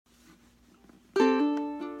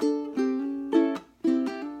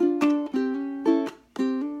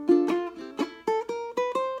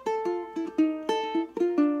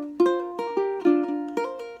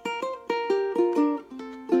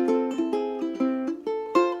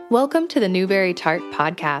Welcome to the NewberyTart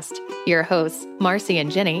podcast. Your hosts, Marcy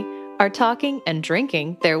and Jenny, are talking and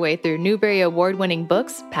drinking their way through Newbery Award-winning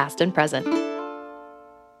books, past and present.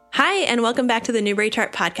 Hi, and welcome back to the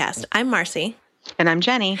NewberyTart podcast. I'm Marcy. And I'm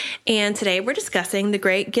Jenny. And today we're discussing The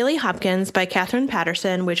Great Gilly Hopkins by Katherine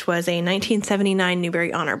Paterson, which was a 1979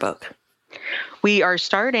 Newbery Honor book. We are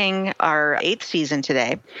starting our 8th season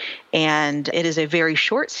today, and it is a very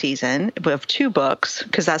short season of 2 books,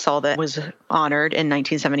 because that's all that was honored in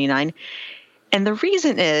 1979. And the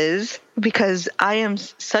reason is because I am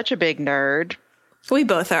such a big nerd. We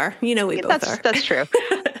both are. You know we both are. That's true.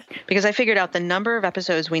 Because I figured out the number of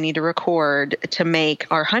episodes we need to record to make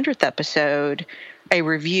our 100th episode a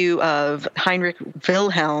review of Heinrich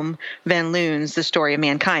Wilhelm van Loon's The Story of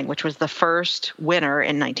Mankind, which was the first winner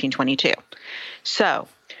in 1922. So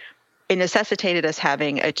it necessitated us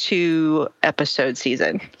having a 2-episode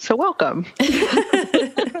season. So welcome.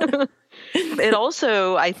 It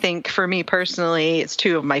also, I think, for me personally, it's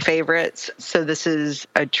 2 of my favorites. So this is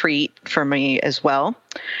a treat for me as well.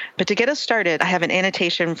 But to get us started, I have an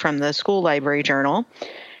annotation from the School Library Journal.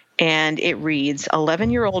 And it reads,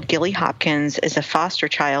 11-year-old Gilly Hopkins is a foster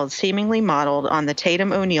child seemingly modeled on the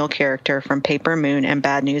Tatum O'Neal character from Paper Moon and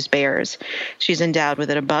Bad News Bears. She's endowed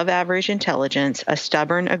with an above-average intelligence, a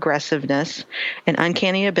stubborn aggressiveness, and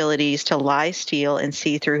uncanny abilities to lie, steal, and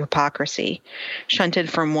see through hypocrisy.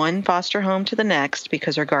 Shunted from one foster home to the next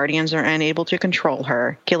because her guardians are unable to control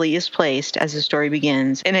her, Gilly is placed, as the story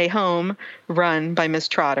begins, in a home run by Miss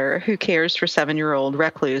Trotter, who cares for 7-year-old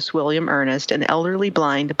recluse William Ernest, an elderly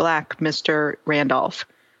blind black Mr. Randolph.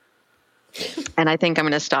 And I think I'm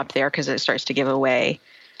going to stop there because it starts to give away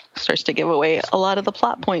a lot of the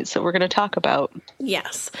plot points that we're going to talk about.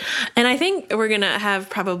 Yes. And I think we're going to have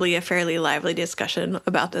probably a fairly lively discussion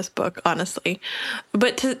about this book, honestly.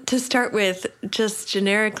 But to start with, just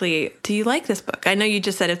generically, do you like this book? I know you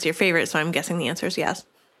just said it's your favorite, so I'm guessing the answer is yes.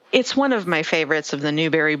 It's one of my favorites of the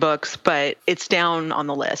Newbery books, but it's down on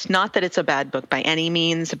the list. Not that it's a bad book by any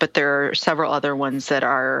means, but there are several other ones that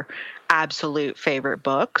are absolute favorite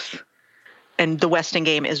books. And The Weston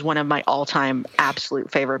Game is one of my all-time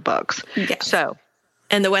absolute favorite books. Yes.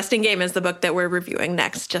 And The Weston Game is the book that we're reviewing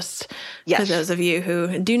next, just for those of you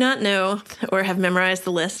who do not know or have memorized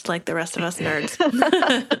the list like the rest of us nerds.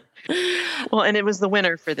 Well, and it was the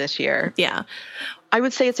winner for this year. Yeah. I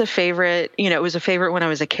would say it's a favorite. It was a favorite when I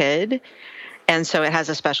was a kid, and so it has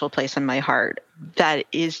a special place in my heart. That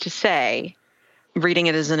is to say, reading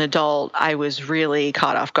it as an adult, I was really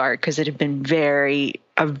caught off guard because it had been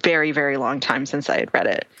a very, very long time since I had read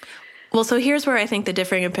it. Well, so here's where I think the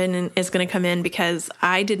differing opinion is going to come in, because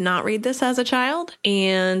I did not read this as a child,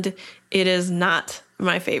 and it is not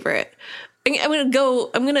my favorite. I'm going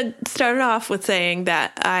to start it off with saying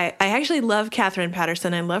that I actually love Katherine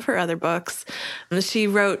Paterson. I love her other books. She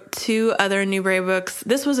wrote 2 other Newbery books.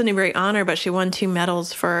 This was a Newbery Honor, but she won 2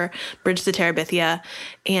 medals for Bridge to Terabithia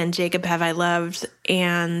and Jacob Have I Loved.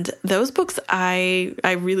 And those books I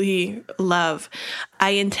really love. I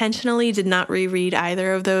intentionally did not reread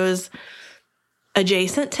either of those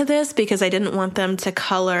adjacent to this because I didn't want them to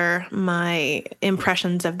color my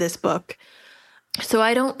impressions of this book. So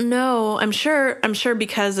I don't know. I'm sure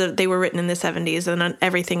because they were written in the 70s and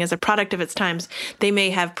everything is a product of its times, they may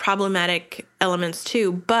have problematic elements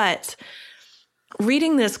too. But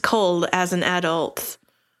reading this cold as an adult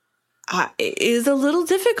is a little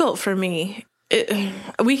difficult for me.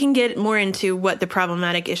 We can get more into what the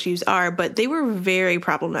problematic issues are, but they were very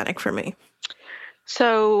problematic for me.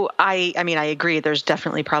 So I agree. There's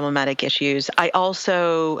definitely problematic issues. I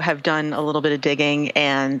also have done a little bit of digging,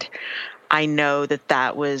 and I know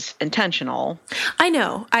that was intentional. I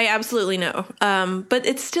know. I absolutely know. But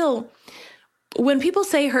it's still, when people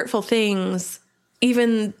say hurtful things,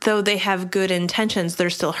 even though they have good intentions, they're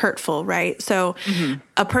still hurtful, right? So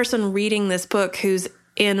a person reading this book who's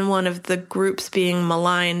in one of the groups being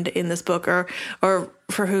maligned in this book, or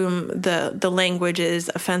for whom the language is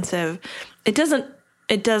offensive, it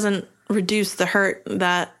doesn't reduce the hurt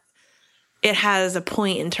that it has a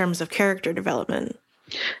point in terms of character development.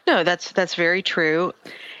 No, that's very true.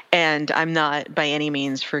 And I'm not by any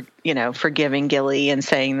means forgiving Gilly and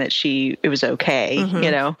saying that it was okay,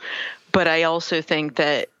 But I also think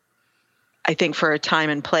for a time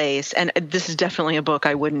and place, and this is definitely a book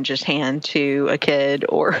I wouldn't just hand to a kid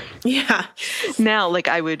or now,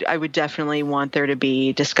 I would definitely want there to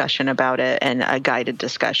be discussion about it and a guided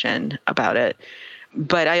discussion about it.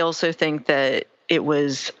 But I also think that it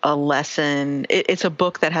was a lesson. It's a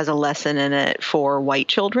book that has a lesson in it for white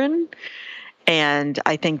children. And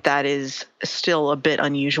I think that is still a bit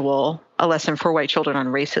unusual, a lesson for white children on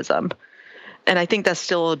racism. And I think that's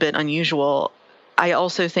still a bit unusual. I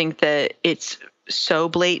also think that it's so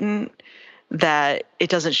blatant that it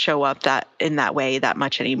doesn't show up that in that way that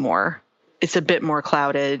much anymore. It's a bit more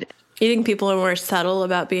clouded. You think people are more subtle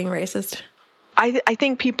about being racist? I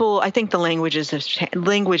think the language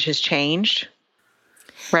has changed,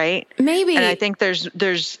 right? Maybe. And I think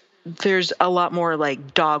there's a lot more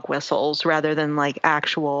like dog whistles rather than like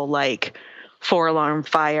actual like 4-alarm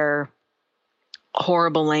fire,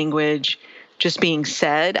 horrible language just being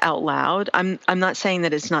said out loud. I'm not saying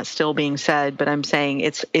that it's not still being said, but I'm saying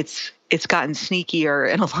it's gotten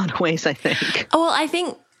sneakier in a lot of ways, I think. Oh, well, I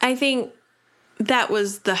think that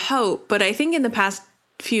was the hope, but I think in the past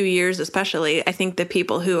few years especially, I think the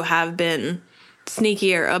people who have been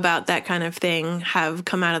sneakier about that kind of thing have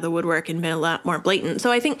come out of the woodwork and been a lot more blatant.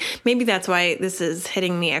 So I think maybe that's why this is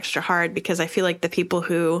hitting me extra hard, because I feel like the people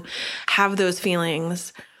who have those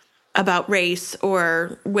feelings about race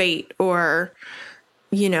or weight or,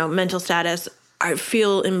 mental status, I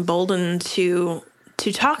feel emboldened to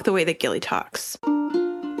talk the way that Gilly talks.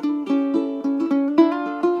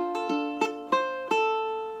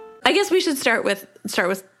 I guess we should start with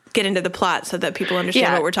get into the plot so that people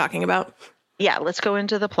understand what we're talking about. Yeah, let's go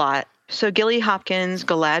into the plot. So Gilly Hopkins,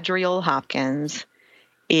 Galadriel Hopkins,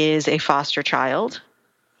 is a foster child.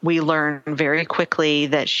 We learn very quickly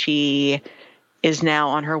that she is now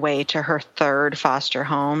on her way to her third foster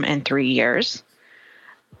home in 3 years.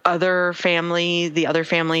 The other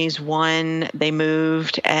families, one, they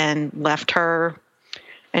moved and left her.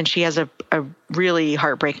 And she has a really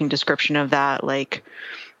heartbreaking description of that. Like,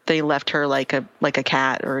 they left her like a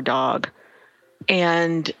cat or a dog.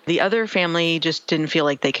 And the other family just didn't feel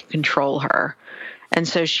like they could control her. And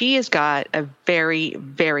so she has got a very,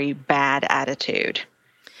 very bad attitude,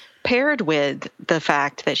 paired with the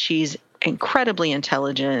fact that she's incredibly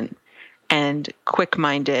intelligent and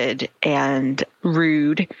quick-minded and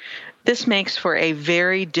rude. This makes for a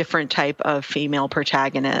very different type of female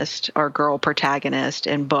protagonist or girl protagonist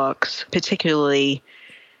in books, particularly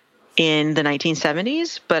in the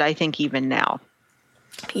 1970s, but I think even now.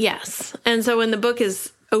 Yes. And so when the book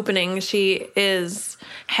is opening, she is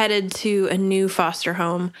headed to a new foster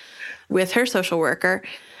home with her social worker.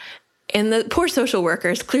 And the poor social worker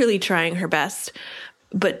is clearly trying her best,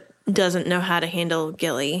 but doesn't know how to handle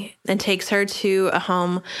Gilly, and takes her to a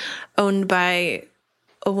home owned by,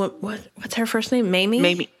 what's her first name?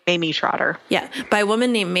 Mamie Trotter. Yeah, by a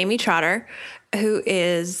woman named Mamie Trotter,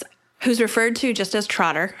 who's referred to just as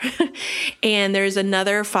Trotter. And there's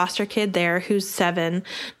another foster kid there who's 7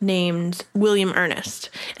 named William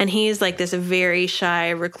Ernest. And he's like this very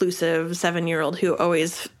shy, reclusive 7-year-old who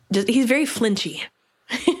he's very flinchy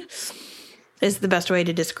is the best way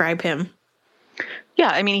to describe him. Yeah,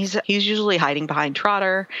 I mean, he's usually hiding behind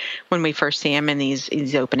Trotter when we first see him in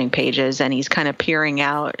these opening pages, and he's kind of peering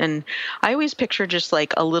out. And I always picture just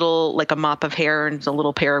like a mop of hair and a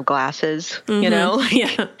little pair of glasses,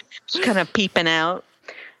 Yeah. Just kind of peeping out.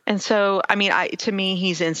 And so, I mean, to me,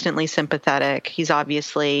 he's instantly sympathetic. He's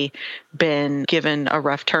obviously been given a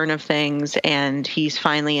rough turn of things, and he's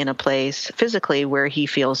finally in a place physically where he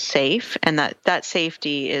feels safe, and that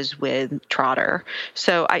safety is with Trotter.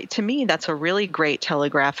 So to me, that's a really great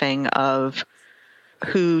telegraphing of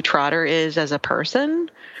who Trotter is as a person,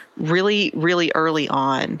 really, really early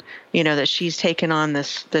on, that she's taken on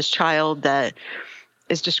this child that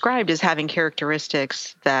is described as having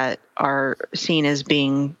characteristics that are seen as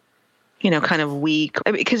being, kind of weak,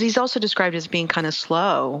 because he's also described as being kind of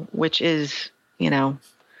slow, which is,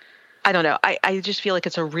 I don't know. I just feel like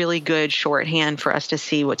it's a really good shorthand for us to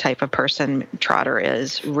see what type of person Trotter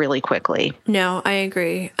is really quickly. No, I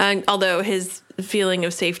agree. Although his feeling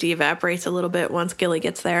of safety evaporates a little bit once Gilly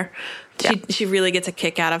gets there. She really gets a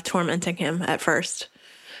kick out of tormenting him at first.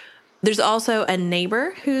 There's also a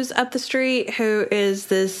neighbor who's up the street who is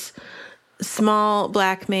this small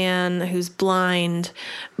black man who's blind,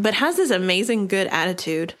 but has this amazing good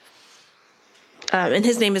attitude. And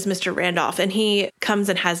his name is Mr. Randolph, and he comes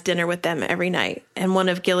and has dinner with them every night. And one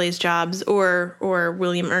of Gilly's jobs, or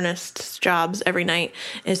William Ernest's jobs every night,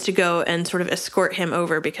 is to go and sort of escort him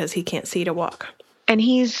over because he can't see to walk. And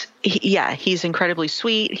he's incredibly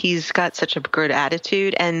sweet. He's got such a good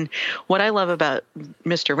attitude. And what I love about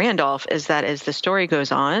Mr. Randolph is that as the story goes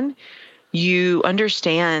on, you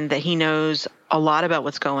understand that he knows a lot about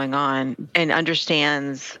what's going on and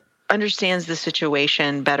understands the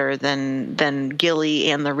situation better than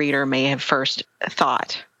Gilly and the reader may have first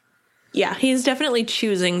thought. Yeah, he's definitely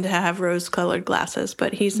choosing to have rose-colored glasses,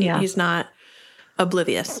 but he's not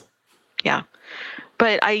oblivious. Yeah.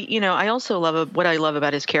 But I also what I love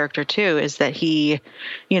about his character too is that he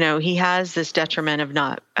has this detriment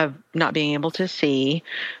of not being able to see,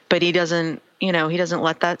 but he doesn't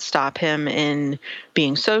let that stop him in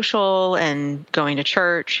being social and going to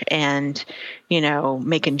church and,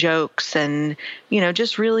 making jokes and,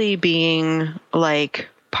 just really being like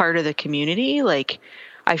part of the community. Like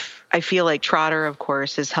I feel like Trotter, of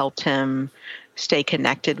course, has helped him stay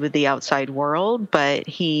connected with the outside world, but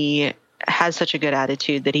he has such a good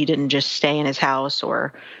attitude that he didn't just stay in his house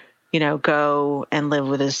or, go and live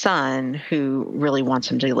with his son who really wants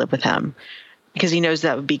him to live with him because he knows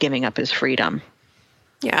that would be giving up his freedom.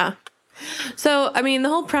 Yeah. So, I mean, the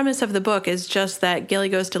whole premise of the book is just that Gilly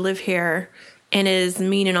goes to live here and is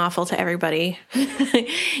mean and awful to everybody.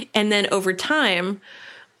 And then over time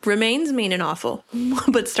remains mean and awful,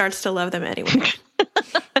 but starts to love them anyway.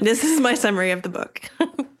 This is my summary of the book.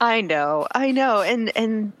 I know.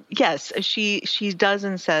 And yes, she does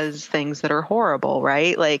and says things that are horrible,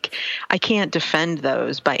 right? Like I can't defend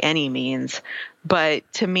those by any means, but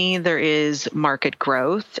to me there is market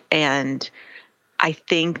growth. And I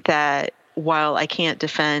think that while I can't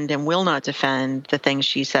defend and will not defend the things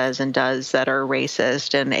she says and does that are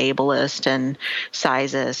racist and ableist and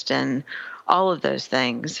sizist and all of those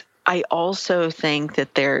things, I also think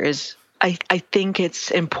that I think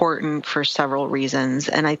it's important for several reasons.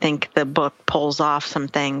 And I think the book pulls off some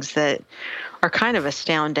things that are kind of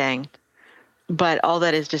astounding. But all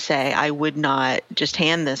that is to say, I would not just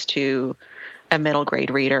hand this to a middle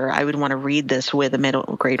grade reader. I would want to read this with a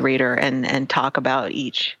middle grade reader and talk about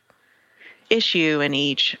each issue and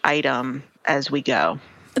each item as we go.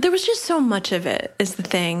 There was just so much of it is the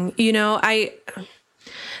thing.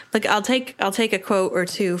 I'll take a quote or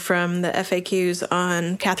two from the FAQs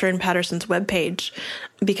on Catherine Patterson's webpage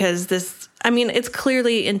because it's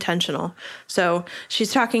clearly intentional. So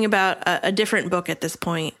she's talking about a different book at this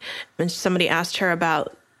point, and somebody asked her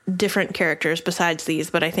about different characters besides these,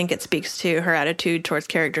 but I think it speaks to her attitude towards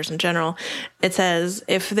characters in general. It says,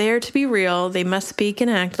 if they're to be real, they must speak and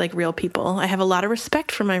act like real people. I have a lot of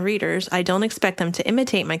respect for my readers. I don't expect them to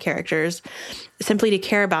imitate my characters, simply to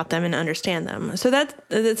care about them and understand them. So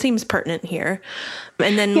that seems pertinent here.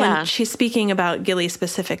 And then when she's speaking about Gilly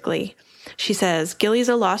specifically, she says, Gilly's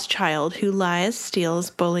a lost child who lies, steals,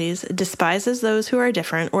 bullies, despises those who are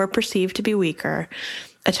different or perceived to be weaker.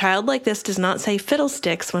 A child like this does not say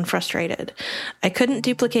fiddlesticks when frustrated. I couldn't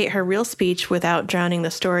duplicate her real speech without drowning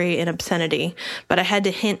the story in obscenity, but I had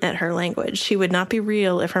to hint at her language. She would not be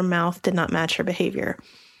real if her mouth did not match her behavior.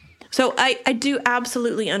 So I do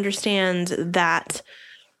absolutely understand that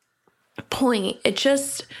point.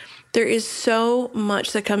 There is so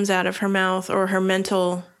much that comes out of her mouth or her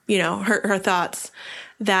mental, her thoughts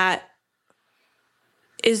that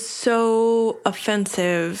is so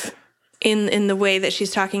offensive in the way that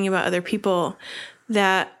she's talking about other people,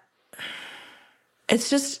 that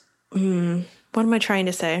it's just, what am I trying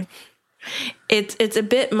to say? It's a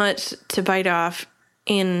bit much to bite off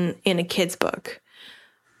in a kid's book.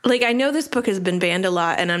 Like, I know this book has been banned a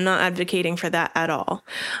lot, and I'm not advocating for that at all.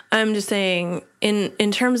 I'm just saying,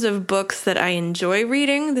 in terms of books that I enjoy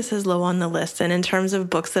reading, this is low on the list. And in terms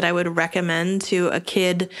of books that I would recommend to a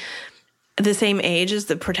kid the same age as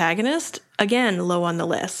the protagonist, again, low on the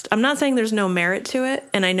list. I'm not saying there's no merit to it,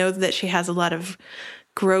 and I know that she has a lot of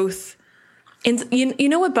growth. And you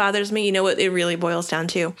know what bothers me? You know what it really boils down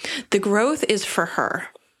to? The growth is for her.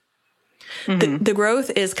 Mm-hmm. The growth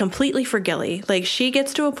is completely for Gilly. Like, she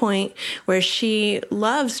gets to a point where she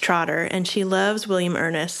loves Trotter and she loves William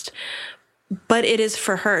Ernest, but it is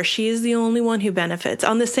for her. She is the only one who benefits.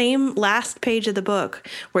 On the same last page of the book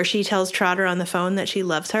where she tells Trotter on the phone that she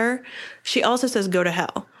loves her, she also says, go to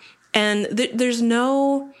hell. And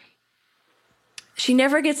she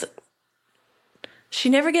never gets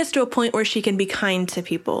to a point where she can be kind to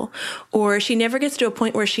people, or she never gets to a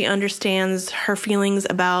point where she understands her feelings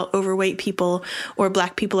about overweight people or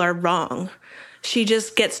black people are wrong. She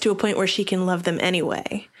just gets to a point where she can love them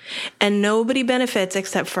anyway. And nobody benefits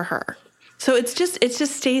except for her. So it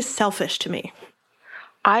just stays selfish to me.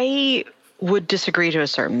 I would disagree to a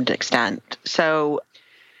certain extent. So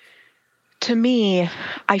to me,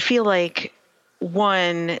 I feel like,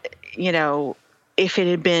 one, if it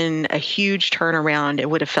had been a huge turnaround, it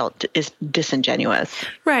would have felt disingenuous.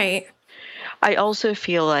 Right. I also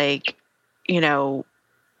feel like,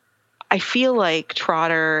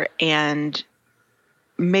 Trotter and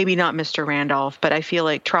maybe not Mr. Randolph, but I feel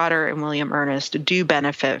like Trotter and William Ernest do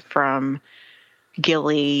benefit from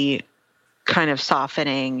Gilly kind of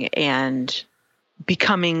softening and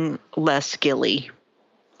becoming less Gilly,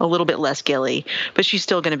 a little bit less Gilly, but she's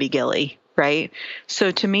still going to be Gilly, right? So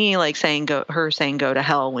to me, like saying go to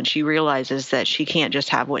hell when she realizes that she can't just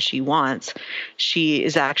have what she wants, she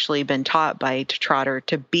has actually been taught by Trotter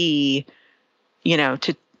to be,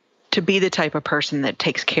 to be the type of person that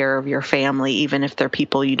takes care of your family, even if they're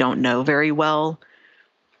people you don't know very well.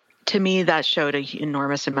 To me, that showed an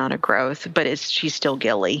enormous amount of growth, but she's still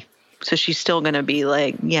Gilly. So she's still going to be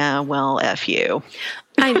like, yeah, well, F you.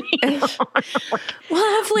 Well,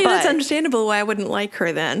 hopefully that's understandable why I wouldn't like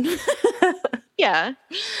her then. Yeah.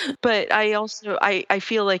 But I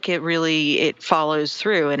feel like it follows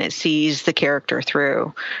through and it sees the character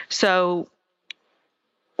through. So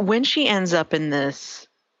when she ends up in this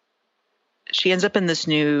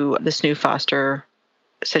new foster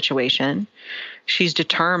situation, she's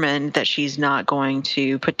determined that she's not going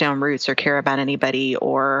to put down roots or care about anybody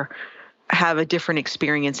or have a different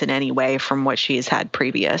experience in any way from what she has had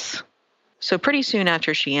previous. So pretty soon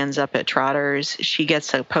after she ends up at Trotter's, she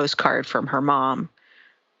gets a postcard from her mom,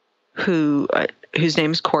 whose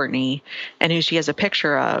name's Courtney, and who she has a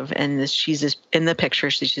picture of. And in the picture,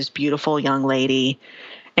 she's this beautiful young lady.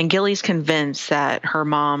 And Gilly's convinced that her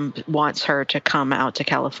mom wants her to come out to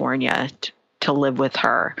California to live with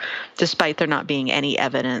her, despite there not being any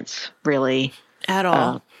evidence really at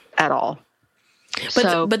all.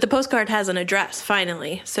 But the postcard has an address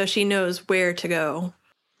finally, so she knows where to go.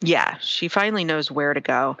 Yeah, she finally knows where to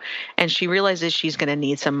go, and she realizes she's going to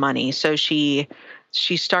need some money. So she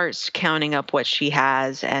starts counting up what she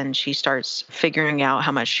has, and she starts figuring out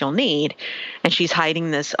how much she'll need, and she's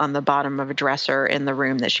hiding this on the bottom of a dresser in the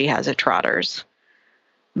room that she has at Trotter's.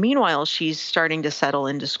 Meanwhile, she's starting to settle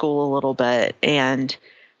into school a little bit, and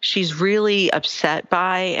she's really upset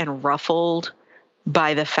by and ruffled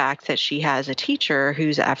by the fact that she has a teacher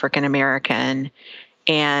who's African American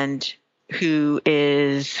and who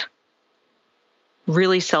is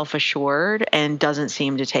really self-assured and doesn't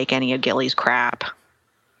seem to take any of Gilly's crap.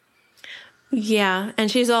 Yeah,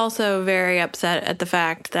 and she's also very upset at the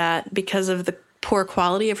fact that because of the poor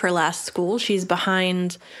quality of her last school, she's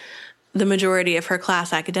behind the majority of her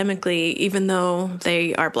class academically, even though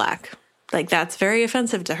they are Black. Like, that's very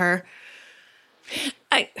offensive to her.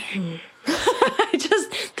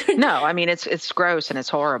 No, I mean, it's gross and it's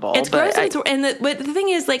horrible. It's gross, but the thing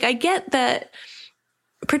is, like, I get that,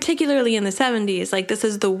 particularly in the 70s, like, this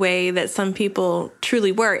is the way that some people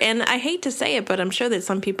truly were. And I hate to say it, but I'm sure that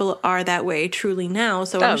some people are that way truly now.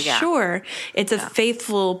 So I'm sure it's a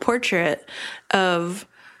faithful portrait of,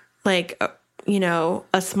 like,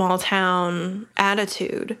 a small town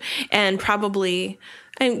attitude. And probably,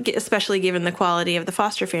 and especially given the quality of the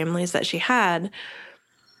foster families that she had,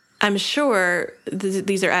 I'm sure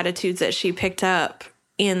these are attitudes that she picked up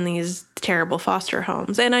in these terrible foster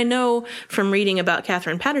homes. And I know from reading about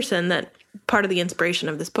Catherine Patterson that part of the inspiration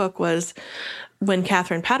of this book was when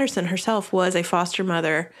Catherine Patterson herself was a foster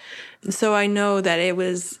mother. So I know that it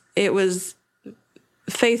was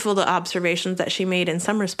faithful to observations that she made in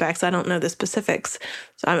some respects. I don't know the specifics.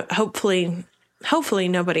 So hopefully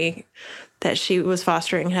nobody that she was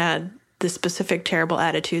fostering had the specific terrible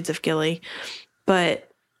attitudes of Gilly. But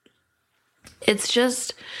it's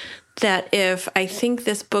just that I think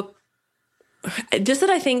that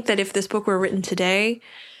if this book were written today,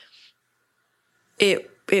 it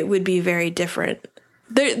would be very different.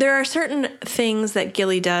 There are certain things that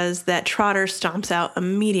Gilly does that Trotter stomps out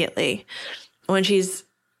immediately when she's,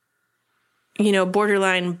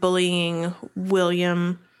 borderline bullying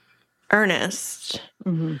William Ernest.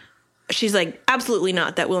 Mm-hmm. She's like, absolutely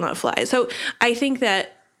not, that will not fly. So I think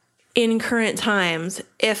that in current times,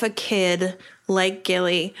 if a kid like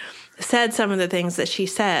Gilly said some of the things that she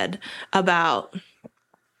said about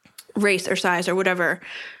race or size or whatever,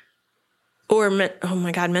 or,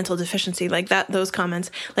 mental deficiency, like that, those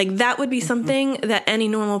comments, like that would be something that any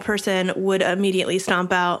normal person would immediately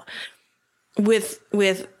stomp out with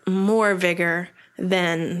more vigor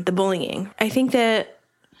than the bullying. I think that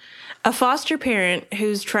a foster parent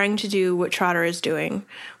who's trying to do what Trotter is doing,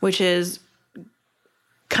 which is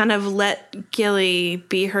kind of let Gilly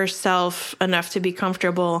be herself enough to be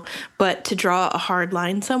comfortable, but to draw a hard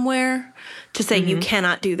line somewhere to say you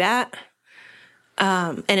cannot do that,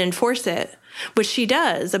 and enforce it, which she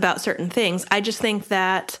does about certain things. I just think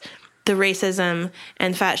that the racism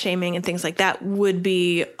and fat shaming and things like that would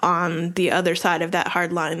be on the other side of that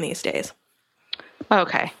hard line these days.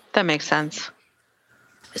 Okay, that makes sense.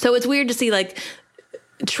 So it's weird to see, like,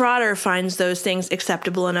 Trotter finds those things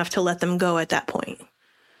acceptable enough to let them go at that point.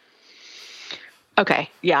 Okay.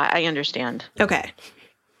 Yeah, I understand. Okay.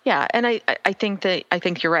 Yeah, and I think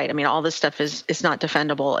you're right. I mean, all this stuff is not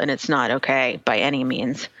defendable, and it's not okay by any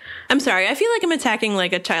means. I'm sorry. I feel like I'm attacking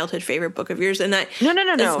like a childhood favorite book of yours, and that's not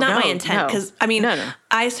my intent. Because I mean,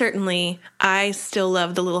 I still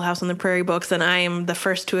love the Little House on the Prairie books, and I am the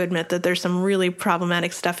first to admit that there's some really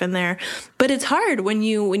problematic stuff in there. But it's hard when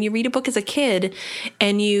you read a book as a kid,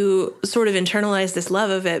 and you sort of internalize this love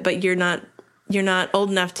of it, but you're not old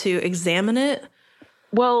enough to examine it.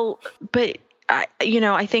 Well, but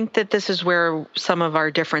I think that this is where some of our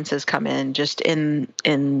differences come in, just in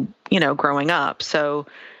growing up. So,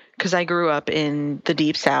 because I grew up in the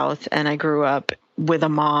Deep South, and I grew up with a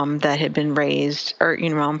mom that had been raised, or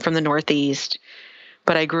I'm from the Northeast,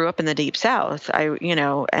 but I grew up in the Deep South.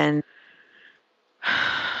 And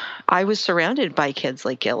I was surrounded by kids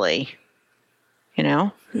like Gilly.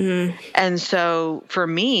 And so for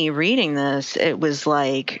me reading this, it was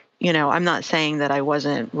like, I'm not saying that I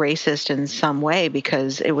wasn't racist in some way,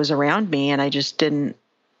 because it was around me and I just didn't,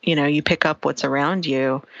 you pick up what's around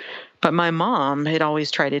you. But my mom had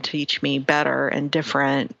always tried to teach me better and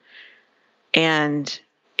different. And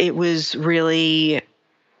it was really,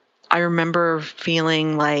 I remember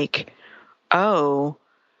feeling like, oh,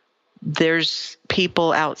 there's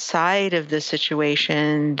people outside of this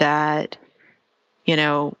situation that,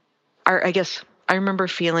 I guess I remember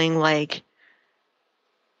feeling like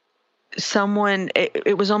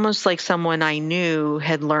it was almost like someone I knew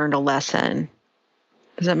had learned a lesson.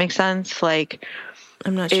 Does that make sense? Like,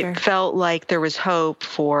 I'm not sure. It felt like there was hope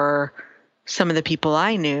for some of the people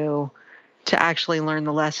I knew to actually learn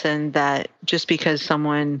the lesson that just because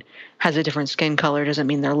someone has a different skin color doesn't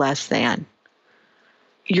mean they're less than.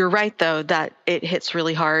 You're right, though, that it hits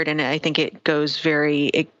really hard, and I think it goes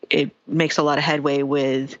it makes a lot of headway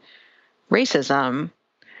with racism,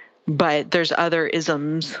 but there's other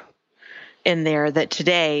isms in there that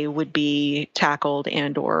today would be tackled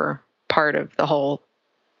and or part of the whole,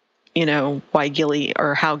 why Gilly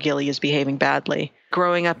or how Gilly is behaving badly.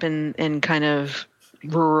 Growing up in kind of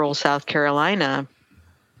rural South Carolina,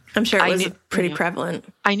 I'm sure it was pretty prevalent.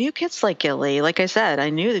 I knew kids like Gilly. Like I said, I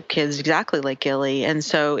knew the kids exactly like Gilly. And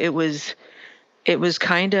so it was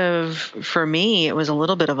kind of, for me, it was a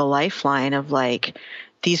little bit of a lifeline of like,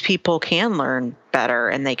 these people can learn better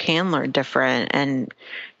and they can learn different. And,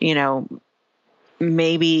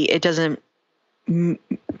 maybe it doesn't,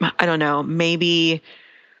 I don't know, maybe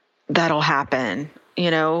that'll happen. I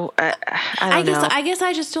don't know. I guess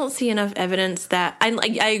I just don't see enough evidence that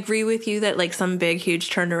I agree with you that like some big,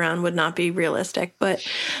 huge turnaround would not be realistic, but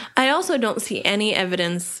I also don't see any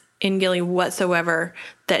evidence in Gilly whatsoever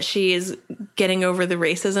that she is getting over the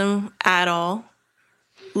racism at all.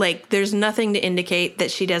 Like, there's nothing to indicate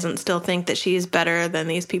that she doesn't still think that she is better than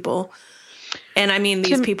these people. And I mean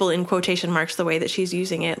these people in quotation marks, the way that she's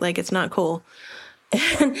using it. Like, it's not cool.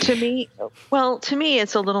 To me,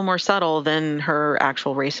 it's a little more subtle than her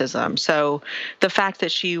actual racism. So the fact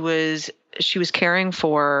that she was caring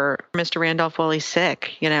for Mr. Randolph while he's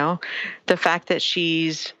sick, the fact that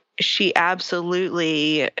she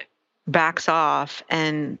absolutely backs off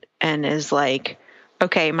and is like,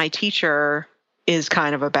 okay, my teacher is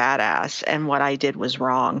kind of a badass and what I did was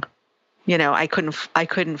wrong. I couldn't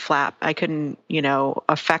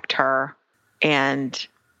affect her.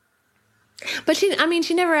 But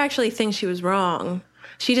she never actually thinks she was wrong.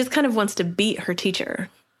 She just kind of wants to beat her teacher.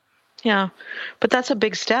 Yeah. But that's a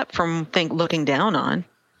big step from looking down on.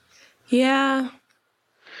 Yeah.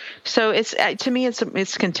 So to me, it's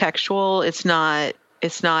contextual. It's not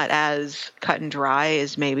as cut and dry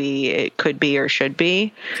as maybe it could be or should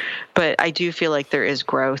be, but I do feel like there is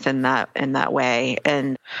growth in that way.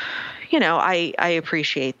 And, I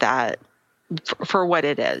appreciate that for what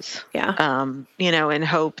it is. Yeah. And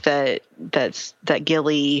hope that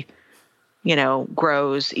Gilly,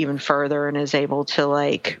 grows even further and is able to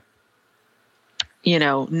like,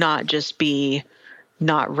 not just be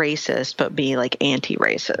not racist, but be like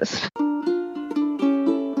anti-racist.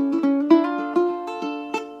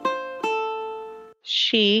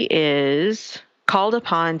 She is called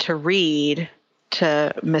upon to read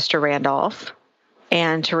to Mr. Randolph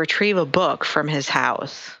and to retrieve a book from his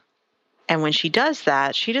house. And when she does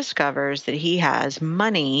that, she discovers that he has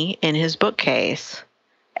money in his bookcase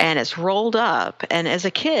and it's rolled up. And as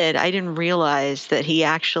a kid, I didn't realize that he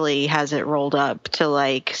actually has it rolled up to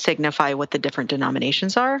like signify what the different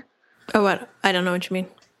denominations are. Oh, what? I don't know what you mean.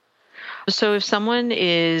 So if someone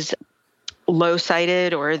is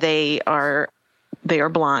low-sighted or they are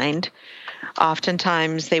blind,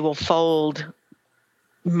 oftentimes they will fold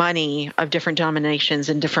money of different denominations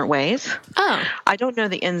in different ways. Oh. I don't know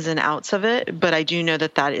the ins and outs of it, but I do know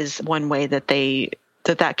that is one way that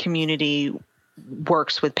that community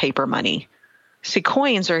works with paper money. See,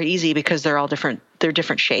 coins are easy because they're all different. They're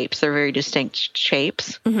different shapes. They're very distinct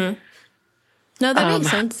shapes. Mm-hmm. No, that makes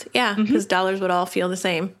sense. Yeah, because dollars would all feel the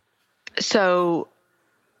same. So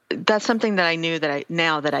that's something that I knew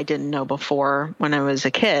now that I didn't know before when I was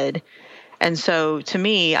a kid. And so to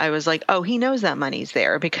me, I was like, oh, he knows that money's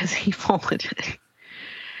there because he folded it.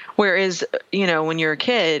 Whereas, when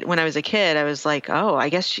I was a kid, I was like, oh, I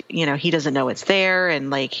guess, he doesn't know it's there. And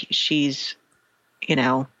like, she's,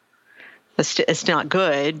 it's not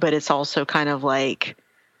good, but it's also kind of like,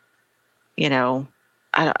 I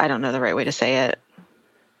don't know the right way to say it.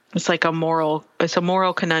 It's like a moral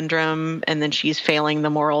conundrum. And then she's failing the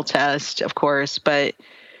moral test, of course, but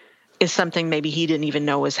it's something maybe he didn't even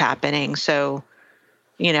know was happening. So,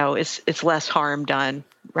 it's less harm done,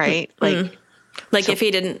 right? Like if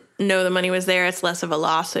he didn't know the money was there, it's less of a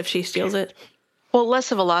loss if she steals it. Well,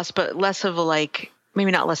 less of a loss, but less of a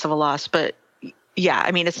maybe not less of a loss, but yeah,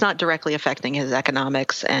 I mean, it's not directly affecting his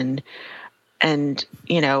economics and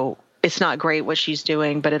it's not great what she's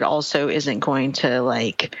doing, but it also isn't going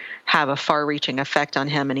to have a far-reaching effect on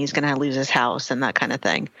him and he's going to lose his house and that kind of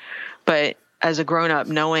thing. But as a grown-up,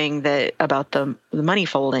 knowing that about the money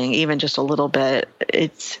folding, even just a little bit,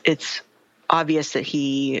 it's obvious that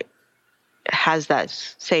he has that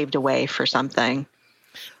saved away for something.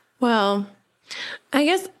 Well, I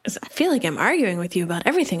guess I feel like I'm arguing with you about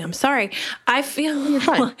everything. I'm sorry. I feel You're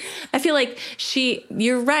fine. I feel like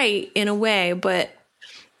you're right in a way, but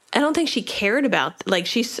I don't think she cared about,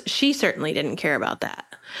 she certainly didn't care about that.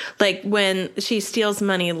 Like when she steals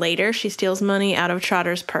money later, she steals money out of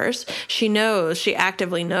Trotter's purse. She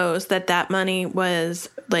actively knows that money was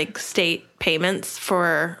state payments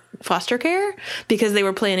for foster care because they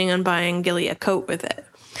were planning on buying Gilly a coat with it.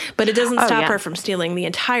 But it doesn't stop her from stealing the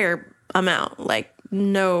entire amount,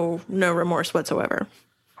 no remorse whatsoever.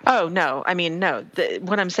 Oh, no. I mean, no.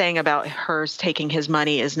 What I'm saying about her taking his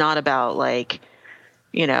money is not about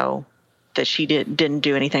that she didn't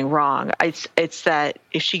do anything wrong. It's that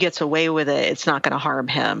if she gets away with it, it's not going to harm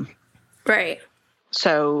him. Right.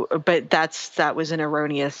 So, but that was an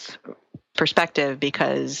erroneous perspective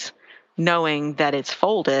because knowing that it's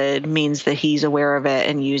folded means that he's aware of it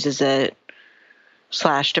and uses it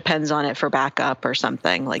 / depends on it for backup or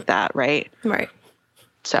something like that. Right. Right.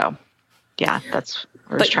 So yeah, that's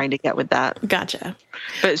what I was trying to get with that. Gotcha.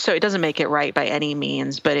 But so it doesn't make it right by any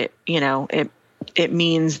means, but it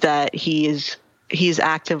means that he's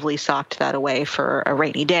actively socked that away for a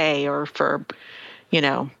rainy day or for,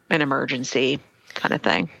 an emergency kind of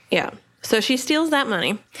thing. Yeah. So she steals that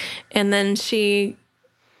money and then she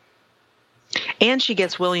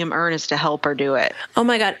gets William Ernest to help her do it. Oh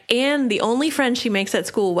my God. And the only friend she makes at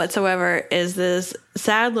school whatsoever is this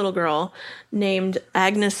sad little girl named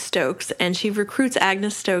Agnes Stokes. And she recruits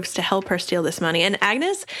Agnes Stokes to help her steal this money. And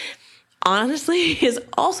Agnes, honestly, is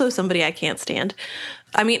also somebody I can't stand.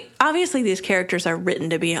 I mean, obviously these characters are written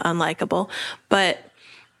to be unlikable, but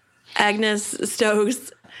Agnes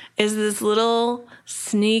Stokes is this little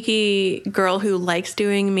sneaky girl who likes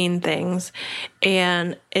doing mean things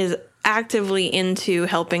and is actively into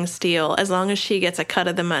helping steal as long as she gets a cut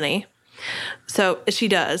of the money. So she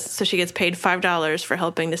does. So she gets paid $5 for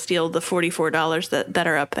helping to steal the $44 that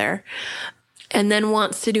are up there. And then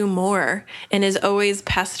wants to do more and is always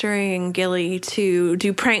pestering Gilly to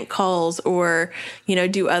do prank calls or,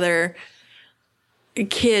 do other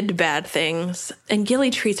kid bad things. And Gilly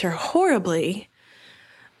treats her horribly.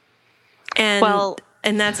 And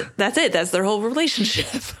that's it. That's their whole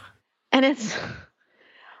relationship. And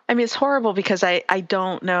it's horrible because I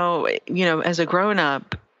don't know, as a grown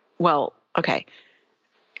up, well, okay.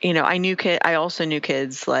 I also knew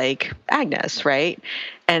kids like Agnes, right?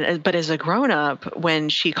 But as a grown up, when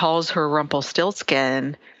she calls her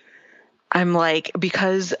Rumpelstiltskin, I'm like,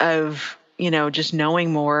 because of, just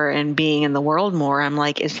knowing more and being in the world more, I'm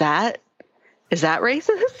like, is that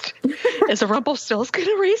racist? Is a Rumpelstiltskin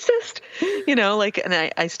a racist?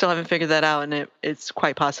 And I still haven't figured that out. And it's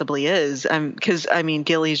quite possibly is. Cause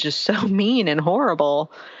Gilly's just so mean and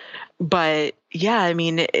horrible. But yeah,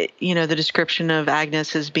 the description of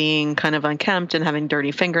Agnes as being kind of unkempt and having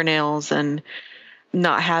dirty fingernails and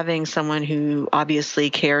not having someone who obviously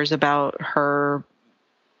cares about her,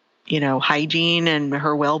 hygiene and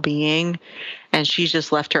her well-being. And she's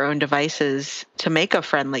just left her own devices to make a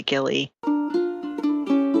friend like Gilly.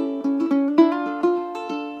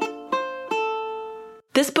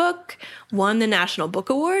 This book won the National Book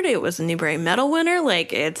Award. It was a Newbery Medal winner.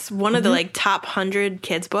 It's one of the top 100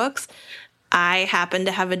 kids books. I happen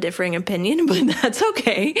to have a differing opinion, but that's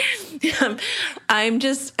okay. I'm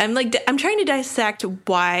trying to dissect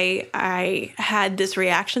why I had this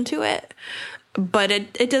reaction to it. but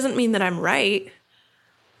it doesn't mean that I'm right.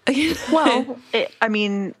 Well, it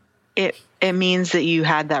means that you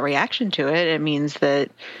had that reaction to it. It means that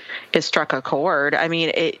it struck a chord. I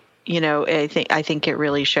mean, I think it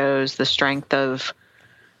really shows the strength of,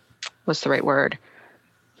 what's the right word?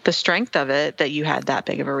 The strength of it, that you had that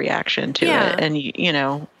big of a reaction to it.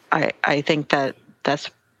 And, I think that's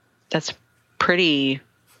pretty.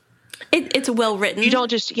 It's well written. You don't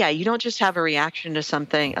just have a reaction to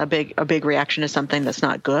something, a big reaction to something that's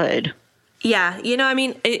not good. Yeah.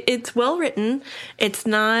 It's well written. It's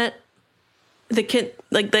not the kid,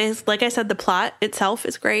 like I said, the plot itself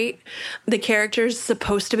is great. The character's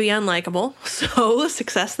supposed to be unlikable. So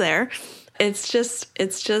success there. It's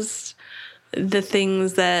just the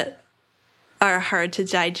things that are hard to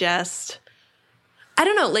digest. I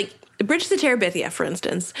don't know, like Bridge to Terabithia, for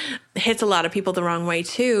instance, hits a lot of people the wrong way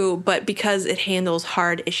too, but because it handles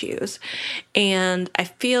hard issues. And I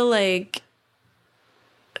feel like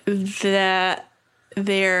that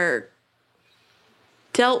they're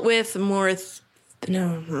dealt with more.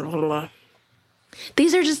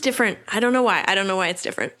 These are just different. I don't know why it's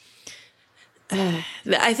different.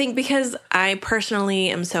 I think because I personally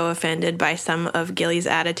am so offended by some of Gilly's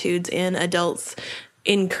attitudes in adults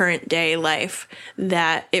in current day life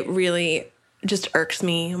that it really just irks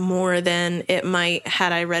me more than it might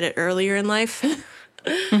had I read it earlier in life.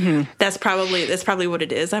 Mm-hmm. That's probably what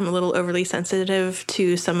it is. I'm a little overly sensitive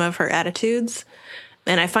to some of her attitudes,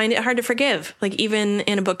 and I find it hard to forgive. Like, even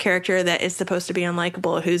in a book character that is supposed to be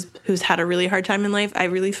unlikable, who's had a really hard time in life, I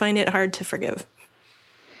really find it hard to forgive.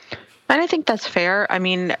 And I think that's fair. I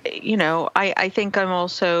mean, I think I'm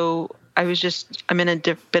in a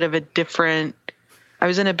bit of a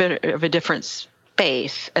different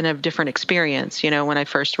space and a different experience, when I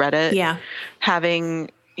first read it. Yeah. Having,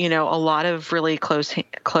 a lot of really close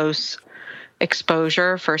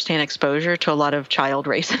exposure, firsthand exposure to a lot of child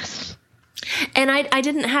racists. And I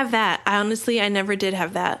didn't have that. Honestly, I never did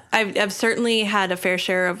have that. I've certainly had a fair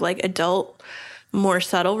share of like adult, more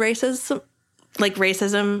subtle racism, like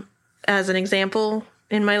racism as an example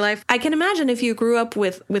in my life. I can imagine if you grew up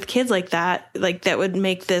with kids like that would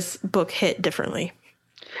make this book hit differently.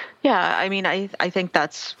 Yeah, I mean, I think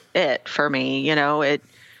that's it for me. It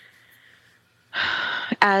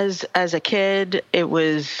as a kid, it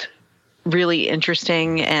was really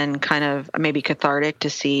interesting and kind of maybe cathartic to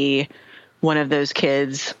see one of those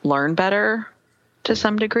kids learn better to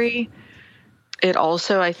some degree. It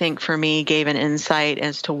also, I think, for me, gave an insight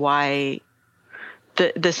as to why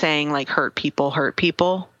the saying, like, hurt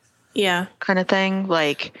people. Yeah. Kind of thing.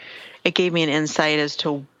 Like, it gave me an insight as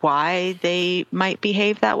to why they might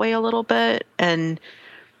behave that way a little bit. And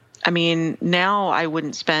I mean, now I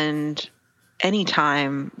wouldn't spend any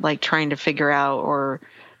time like trying to figure out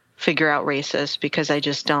racist, because I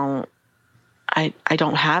just don't, I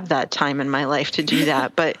don't have that time in my life to do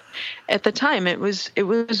that. But at the time it was a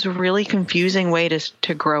really confusing way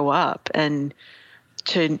to grow up and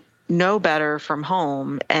to know better from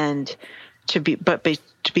home, and to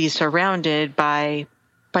be surrounded by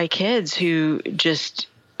kids who just,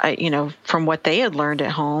 from what they had learned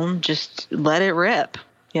at home, just let it rip,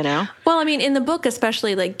 Well, I mean, in the book,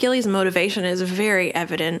 especially, like, Gilly's motivation is very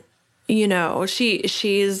evident.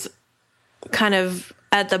 She's kind of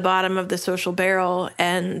at the bottom of the social barrel,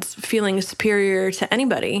 and feeling superior to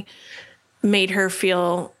anybody made her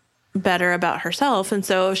feel better about herself. And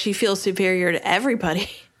so she feels superior to everybody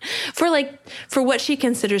for what she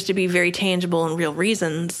considers to be very tangible and real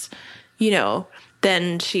reasons,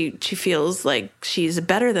 then she feels like she's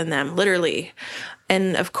better than them, literally.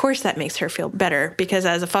 And of course that makes her feel better, because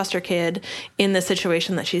as a foster kid in the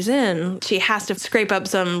situation that she's in, she has to scrape up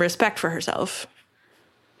some respect for herself.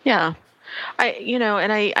 Yeah.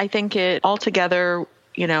 I think it altogether,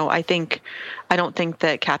 I don't think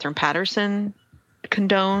that Catherine Patterson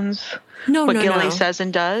condones what Gilly says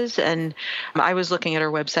and does. And I was looking at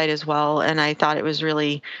her website as well, and I thought it was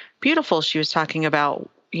really beautiful. She was talking about,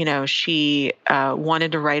 she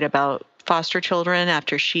wanted to write about foster children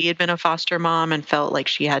after she had been a foster mom and felt like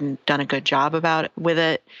she hadn't done a good job with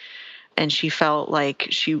it. And she felt like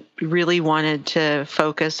she really wanted to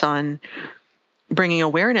focus on bringing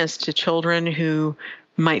awareness to children who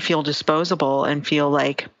might feel disposable and feel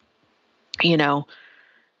like,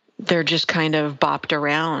 they're just kind of bopped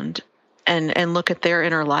around, and look at their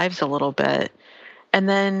inner lives a little bit. And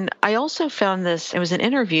then I also found it was an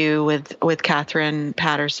interview with Catherine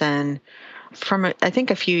Patterson from, I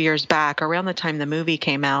think, a few years back, around the time the movie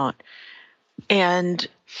came out. And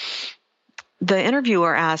The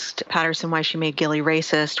interviewer asked Patterson why she made Gilly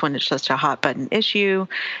racist when it's just a hot button issue.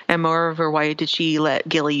 And moreover, why did she let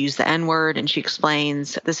Gilly use the N-word? And she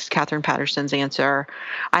explains, this is Catherine Patterson's answer: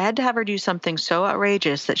 I had to have her do something so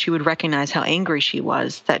outrageous that she would recognize how angry she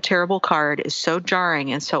was. That terrible card is so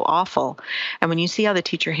jarring and so awful. And when you see how the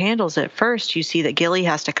teacher handles it, first, you see that Gilly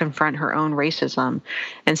has to confront her own racism.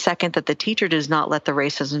 And second, that the teacher does not let the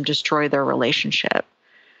racism destroy their relationship.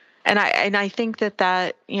 And I think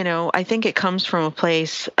that, I think it comes from a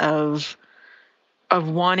place of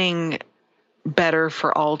wanting better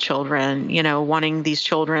for all children, wanting these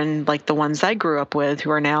children like the ones I grew up with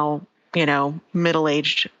who are now,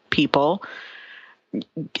 middle-aged people,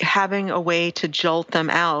 having a way to jolt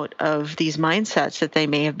them out of these mindsets that they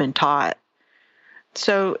may have been taught.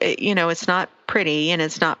 So, it's not pretty and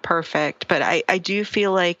it's not perfect, but I do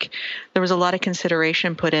feel like there was a lot of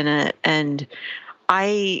consideration put in it. And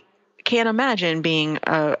I can't imagine being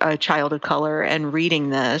a child of color and reading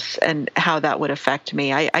this and how that would affect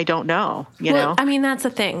me. I don't know, know? I mean, that's the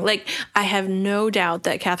thing. Like, I have no doubt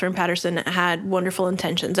that Catherine Patterson had wonderful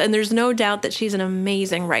intentions, and there's no doubt that she's an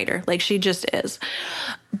amazing writer. Like, she just is.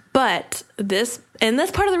 But that's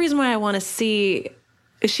part of the reason why I want to see,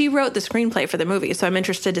 she wrote the screenplay for the movie, so I'm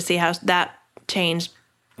interested to see how that changed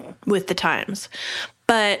with the times.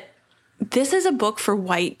 But this is a book for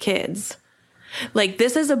white kids. Like,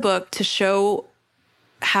 this is a book to show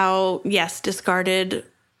how, yes, discarded,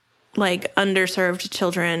 like, underserved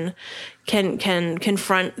children can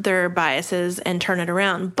confront their biases and turn it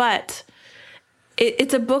around. But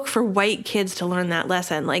it's a book for white kids to learn that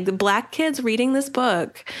lesson. Like, the black kids reading this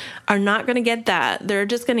book are not going to get that. They're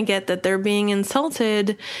just going to get that they're being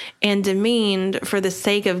insulted and demeaned for the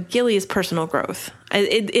sake of Gilly's personal growth,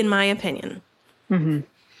 in my opinion. Mm-hmm.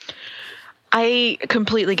 I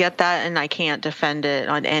completely get that, and I can't defend it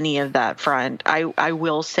on any of that front. I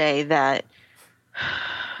will say that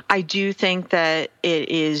I do think that it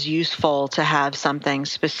is useful to have something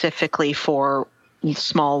specifically for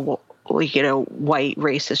small, white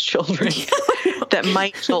racist children that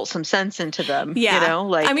might jolt some sense into them. Yeah.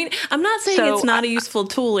 I mean, I'm not saying it's not a useful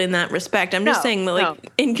tool in that respect. I'm just saying,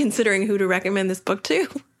 in considering who to recommend this book to.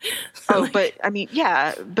 But I mean,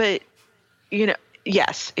 yeah, but,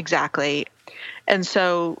 yes, exactly. And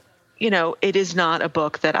so, it is not a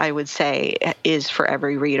book that I would say is for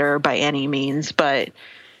every reader by any means. But,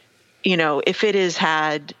 if it has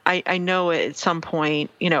had, I know at some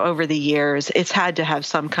point, over the years, it's had to have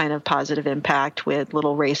some kind of positive impact with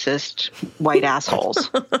little racist white assholes.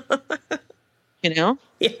 Yes.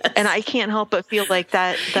 And I can't help but feel like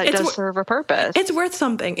that does serve a purpose. It's worth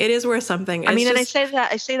something. It is worth something. I say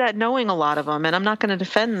that knowing a lot of them, and I'm not going to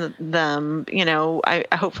defend them. I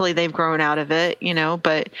hopefully they've grown out of it.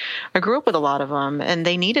 But I grew up with a lot of them, and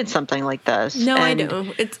they needed something like this. No, I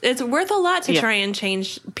do. It's worth a lot to try and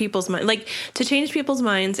change people's minds, like to change people's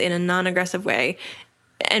minds in a non-aggressive way,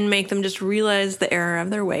 and make them just realize the error of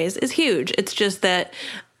their ways is huge. It's just that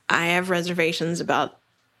I have reservations about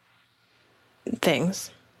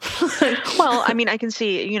things. Well, I mean, I can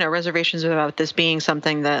see, reservations about this being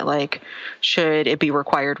something that, like, should it be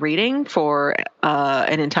required reading for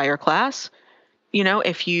an entire class?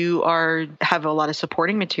 If you have a lot of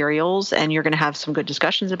supporting materials and you're going to have some good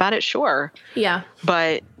discussions about it, sure. Yeah.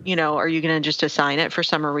 But, are you going to just assign it for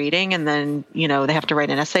summer reading and then, they have to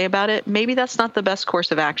write an essay about it? Maybe that's not the best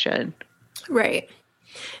course of action. Right.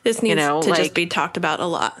 This needs to just be talked about a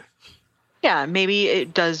lot. Yeah, maybe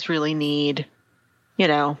it does really need,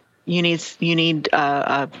 you need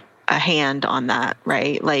a hand on that,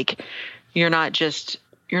 right? Like, you're not just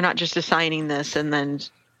assigning this and then,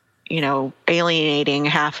 alienating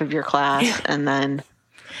half of your class and then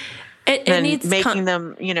making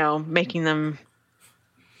them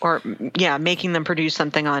produce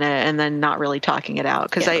something on it and then not really talking it out.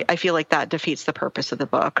 Because I feel like that defeats the purpose of the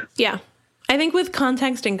book. Yeah. I think with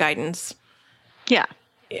context and guidance. Yeah.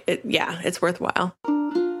 It's worthwhile.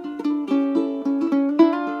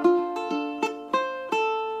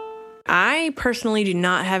 I personally do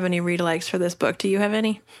not have any read-alikes for this book. Do you have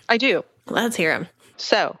any? I do. Let's hear them.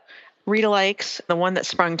 So, read-alikes, the one that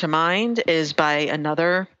sprung to mind is by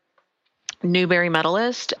another Newbery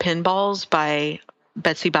medalist, Pinballs by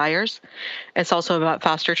Betsy Byers. It's also about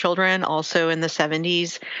foster children, also in the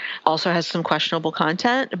 70s, also has some questionable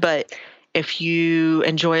content, but if you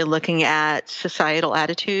enjoy looking at societal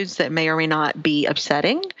attitudes that may or may not be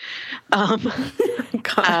upsetting from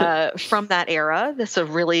that era, that's a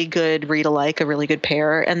really good read-alike, a really good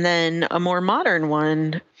pair. And then a more modern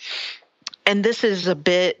one, and this is a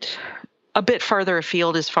bit farther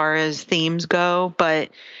afield as far as themes go,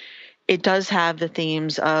 but it does have the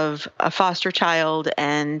themes of a foster child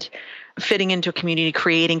and fitting into a community,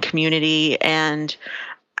 creating community, and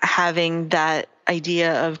having that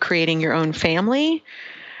idea of creating your own family.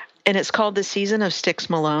 And it's called The Season of Sticks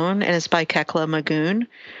Malone, and it's by Kekla Magoon.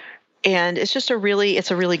 And it's just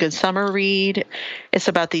it's a really good summer read. It's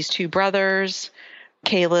about these two brothers,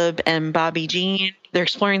 Caleb and Bobby Jean. They're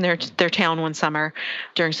exploring their town one summer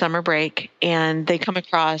during summer break, and they come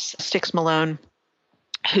across Sticks Malone,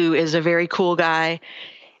 who is a very cool guy,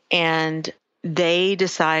 and they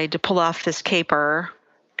decide to pull off this caper,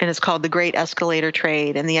 and it's called the Great Escalator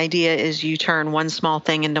Trade. And the idea is you turn one small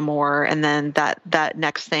thing into more, and then that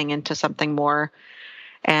next thing into something more.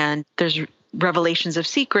 And there's revelations of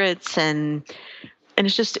secrets, and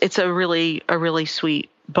it's a really sweet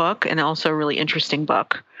book, and also a really interesting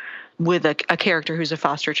book with a character who's a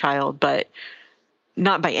foster child, but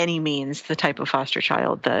not by any means the type of foster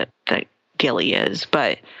child that Gilly is.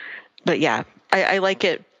 But yeah, I like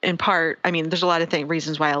it in part. I mean, there's a lot of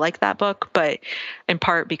reasons why I like that book, but in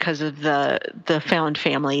part because of the found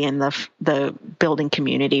family and the building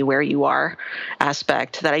community where you are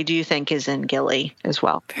aspect that I do think is in Gilly as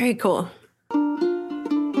well. Very cool.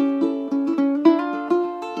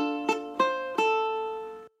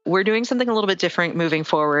 We're doing something a little bit different moving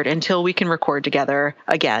forward until we can record together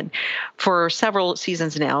again for several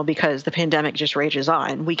seasons now, because the pandemic just rages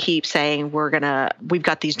on. We keep saying we've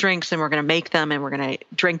got these drinks and we're going to make them and we're going to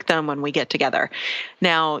drink them when we get together.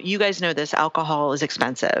 Now, you guys know this, alcohol is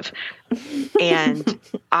expensive. And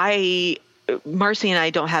Marcy and I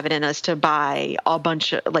don't have it in us to buy a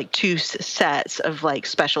bunch of two sets of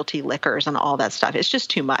specialty liquors and all that stuff. It's just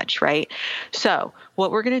too much, right? So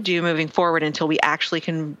what we're going to do moving forward until we actually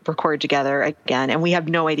can record together again, and we have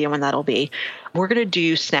no idea when that'll be, we're going to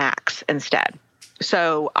do snacks instead.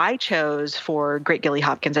 So I chose for Great Gilly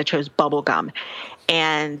Hopkins, I chose bubble gum.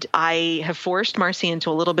 And I have forced Marcy into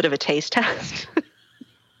a little bit of a taste test.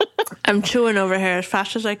 I'm chewing over here as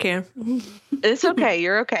fast as I can. It's okay.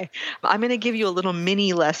 You're okay. I'm going to give you a little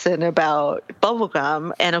mini lesson about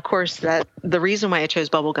bubblegum. And of course, that the reason why I chose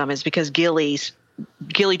bubblegum is because Gilly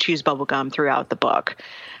chews bubblegum throughout the book.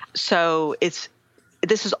 So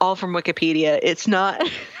this is all from Wikipedia. It's not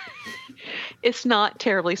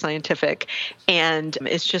terribly scientific, and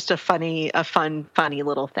it's just a funny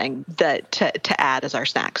little thing that to add as our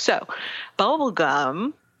snack. So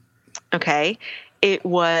bubblegum, okay. It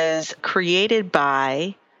was created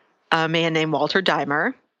by a man named Walter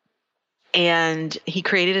Dimer, and he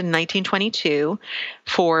created it in 1922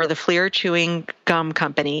 for the Fleer Chewing Gum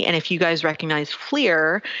Company. And if you guys recognize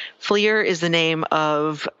Fleer is the name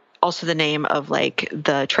of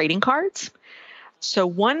the trading cards. So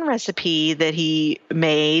one recipe that he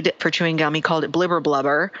made for chewing gum, he called it Blibber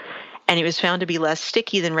Blubber, and it was found to be less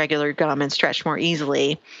sticky than regular gum and stretch more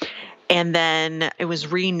easily. And then it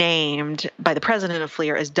was renamed by the president of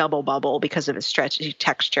Fleer as Double Bubble because of its stretchy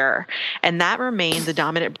texture. And that remained the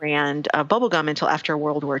dominant brand of bubblegum until after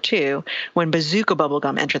World War II, when Bazooka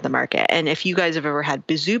bubblegum entered the market. And if you guys have ever had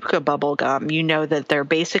Bazooka bubblegum, you know that they're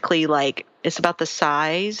basically it's about the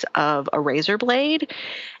size of a razor blade,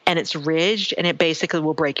 and it's ridged, and it basically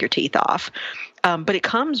will break your teeth off. But it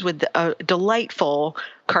comes with a delightful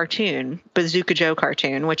cartoon, Bazooka Joe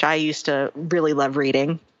cartoon, which I used to really love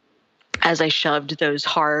reading as I shoved those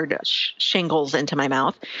hard shingles into my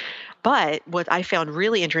mouth. But what I found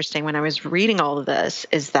really interesting when I was reading all of this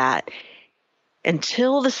is that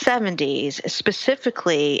until the 70s,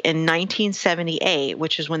 specifically in 1978,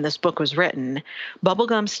 which is when this book was written,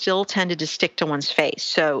 bubblegum still tended to stick to one's face.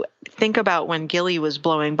 So think about when Gilly was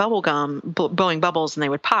blowing blowing bubbles and they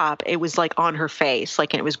would pop, it was on her face,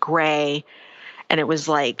 and it was gray and it was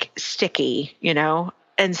sticky,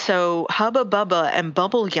 And so Hubba Bubba and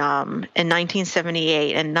Bubble Yum in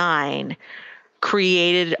 1978 and 9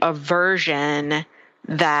 created a version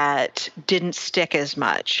that didn't stick as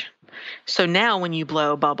much. So now when you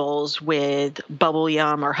blow bubbles with Bubble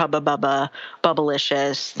Yum or Hubba Bubba,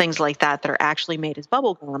 Bubblicious, things like that are actually made as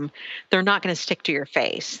bubble gum, they're not going to stick to your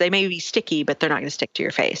face. They may be sticky, but they're not going to stick to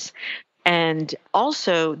your face. And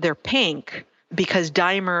also they're pink because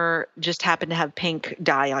Dimer just happened to have pink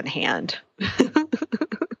dye on hand.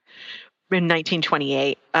 In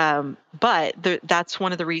 1928. But that's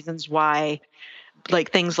one of the reasons why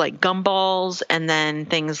things like gumballs and then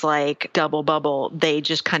things like Double Bubble, they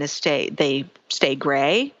just kind of stay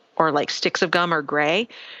gray, or sticks of gum are gray.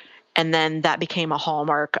 And then that became a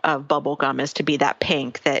hallmark of bubble gum, is to be that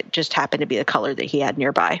pink that just happened to be the color that he had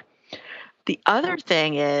nearby. The other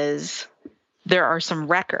thing is there are some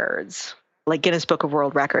records, like Guinness Book of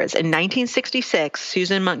World Records. In 1966,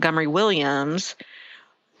 Susan Montgomery Williams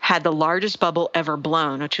had the largest bubble ever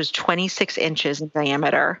blown, which was 26 inches in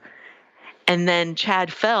diameter. And then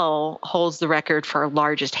Chad Fell holds the record for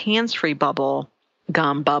largest hands-free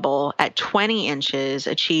gum bubble at 20 inches,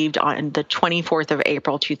 achieved on the 24th of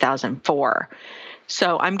April, 2004.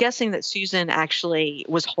 So I'm guessing that Susan actually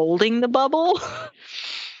was holding the bubble,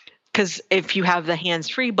 because if you have the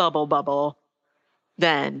hands-free bubble,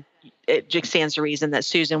 then it just stands to reason that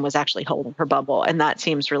Susan was actually holding her bubble, and that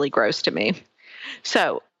seems really gross to me.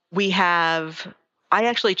 So I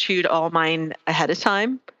actually chewed all mine ahead of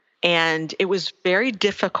time, and it was very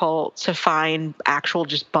difficult to find actual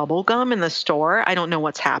just bubble gum in the store. I don't know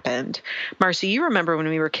what's happened. Marcy, you remember when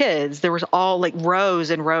we were kids, there was all like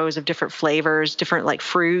rows and rows of different flavors, different like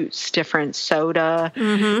fruits, different soda,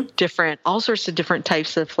 all sorts of different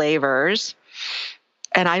types of flavors.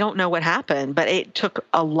 And I don't know what happened, but it took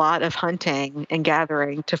a lot of hunting and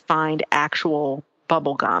gathering to find actual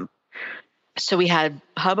bubble gum. So we had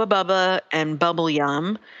Hubba Bubba and Bubble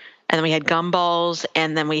Yum, and then we had Gumballs,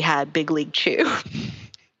 and then we had Big League Chew.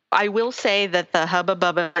 I will say that the Hubba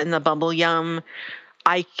Bubba and the Bubble Yum,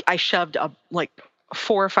 I shoved like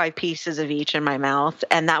 4 or 5 pieces of each in my mouth,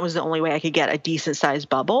 and that was the only way I could get a decent sized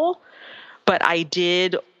bubble. But I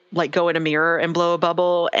did like go in a mirror and blow a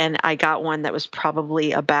bubble, and I got one that was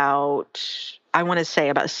probably about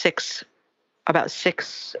 6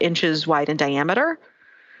 inches wide in diameter.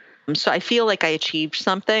 So I feel like I achieved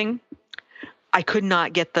something. I could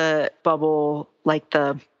not get the bubble, like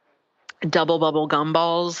the double bubble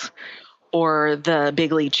gumballs or the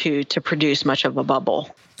Big League Chew, to produce much of a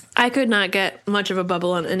bubble. I could not get much of a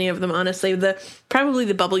bubble on any of them, honestly. Probably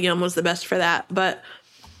the Bubble Yum was the best for that, but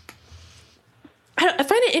I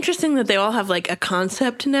find it interesting that they all have like a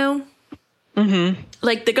concept now. Mm-hmm.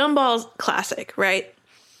 Like the Gumballs, classic, right?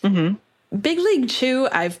 Mm-hmm. Big League Chew,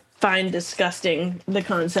 I find disgusting, the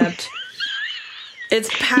concept.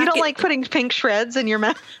 It's you don't like putting pink shreds in your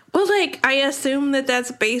mouth? Well, like, I assume that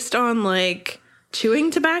that's based on, like,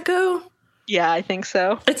 chewing tobacco? Yeah, I think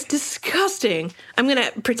so. It's disgusting. I'm going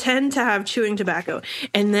to pretend to have chewing tobacco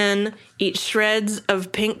and then eat shreds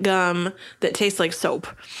of pink gum that taste like soap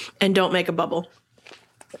and don't make a bubble.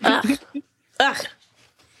 Ugh. Ugh.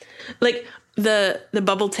 Like, the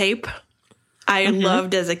bubble tape I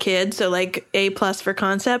loved as a kid, so, like, A+ for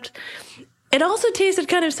concept. It also tasted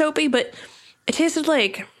kind of soapy, but it tasted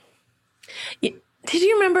like... Did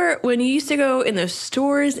you remember when you used to go in those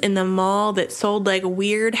stores in the mall that sold, like,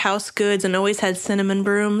 weird house goods and always had cinnamon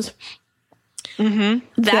brooms?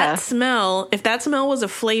 Mm-hmm. That smell, if that smell was a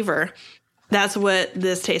flavor, that's what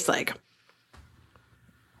this tastes like.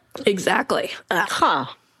 Exactly. Ugh. Huh.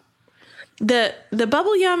 The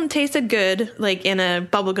Bubble Yum tasted good, like, in a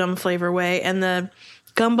bubblegum flavor way, and the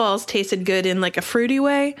Gumballs tasted good in, like, a fruity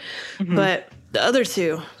way, but the other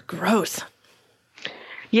two, gross.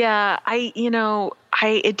 Yeah,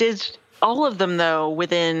 it did, all of them, though,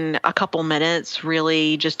 within a couple minutes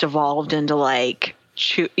really just evolved into, like,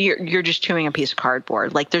 you're just chewing a piece of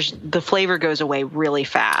cardboard. Like, the flavor goes away really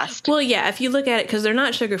fast. Well, yeah, if you look at it, because they're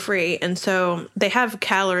not sugar-free, and so they have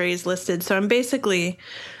calories listed, so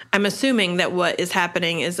I'm assuming that what is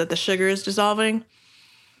happening is that the sugar is dissolving.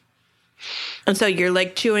 And so you're,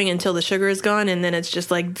 like, chewing until the sugar is gone, and then it's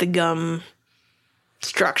just, like, the gum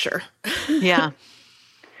structure. Yeah.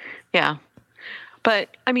 Yeah.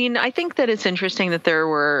 But, I mean, I think that it's interesting that there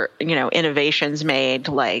were, innovations made,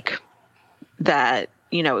 like that,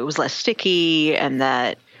 it was less sticky and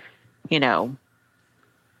that, I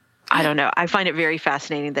don't know. I find it very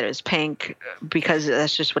fascinating that it was pink because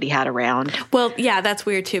that's just what he had around. Well, yeah, that's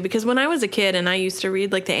weird too, because when I was a kid and I used to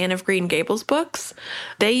read like the Anne of Green Gables books,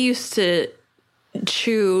 they used to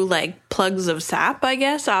chew like plugs of sap, I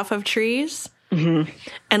guess, off of trees. Mm-hmm.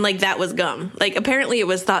 And like that was gum. Like apparently it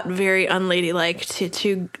was thought very unladylike to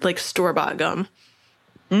chew like store-bought gum.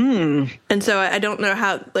 Mm. And so I don't know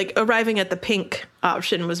how, like, arriving at the pink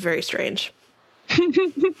option was very strange.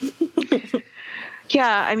 Yeah,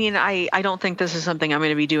 I mean, I don't think this is something I'm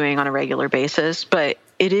going to be doing on a regular basis, but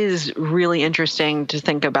it is really interesting to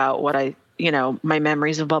think about what my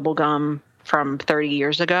memories of bubble gum from 30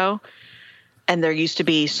 years ago. And there used to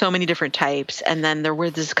be so many different types. And then there were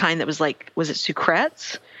this kind that was like, was it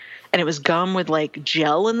sucrettes? And it was gum with like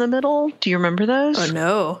gel in the middle. Do you remember those? Oh,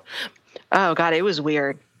 no. Oh, God, it was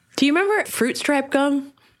weird. Do you remember fruit stripe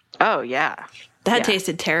gum? Oh, yeah. That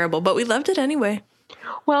tasted terrible, but we loved it anyway.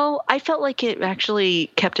 Well, I felt like it actually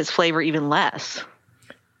kept its flavor even less.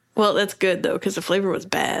 Well, that's good, though, because the flavor was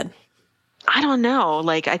bad. I don't know.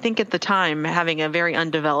 Like, I think at the time, having a very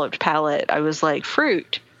undeveloped palate, I was like,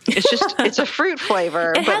 fruit. It's just, it's a fruit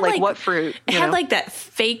flavor, but like what fruit? It had like that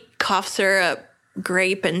fake cough syrup,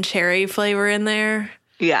 grape and cherry flavor in there.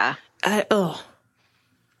 Yeah.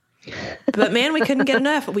 But man, we couldn't get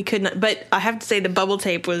enough. We couldn't. But I have to say the bubble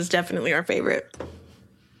tape was definitely our favorite.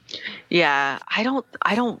 Yeah, I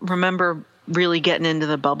don't remember really getting into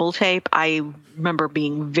the bubble tape. I remember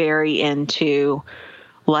being very into,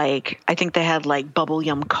 like, I think they had like bubble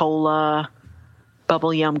yum cola,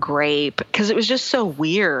 bubble yum grape, because it was just so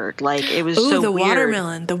weird. Like, it was so the weird.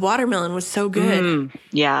 Watermelon. The watermelon was so good.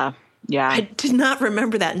 Yeah. I did not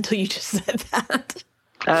remember that until you just said that.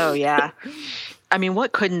 Oh, yeah. I mean,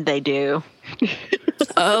 what couldn't they do?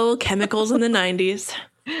 Chemicals in the 90s.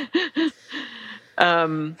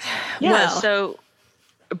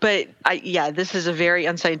 This is a very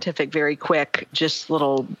unscientific, very quick, just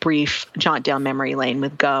little brief jaunt down memory lane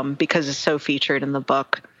with gum because it's so featured in the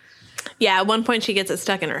book. Yeah, at one point she gets it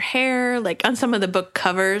stuck in her hair. Like on some of the book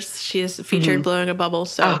covers, she is featured blowing a bubble.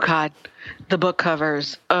 So. Oh, God. The book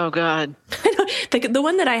covers. Oh, God. The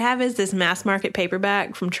one that I have is this mass market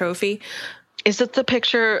paperback from Trophy. Is it the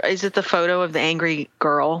picture? Is it the photo of the angry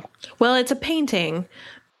girl? Well, it's a painting.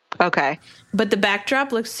 Okay. But the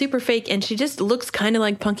backdrop looks super fake, and she just looks kind of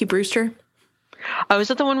like Punky Brewster. Oh,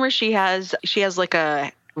 is it the one where she has like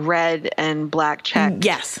a red and black check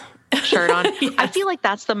shirt on? Yes. I feel like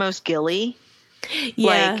that's the most Gilly.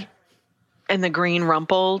 Yeah. Like, and the green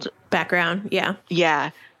rumpled background. Yeah.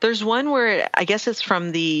 Yeah. There's one where I guess it's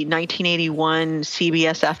from the 1981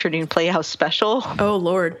 CBS Afternoon Playhouse special. Oh,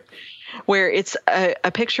 Lord. Where it's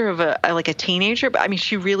a picture of a teenager, but I mean,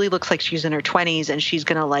 she really looks like she's in her 20s and she's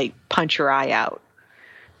going to like punch her eye out.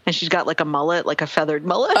 And she's got like a mullet, like a feathered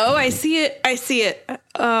mullet. Oh, I see it.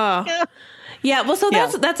 Oh. Yeah. Well, so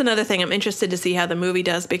that's another thing. I'm interested to see how the movie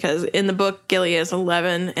does because in the book, Gilly is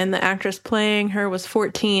 11 and the actress playing her was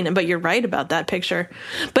 14. But you're right about that picture.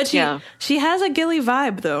 But she has a Gilly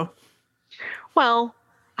vibe though. Well,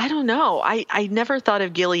 I don't know. I never thought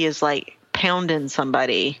of Gilly as like pounding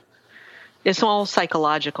somebody. It's all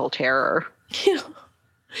psychological terror. Yeah.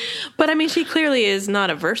 But I mean, she clearly is not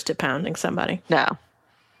averse to pounding somebody. No.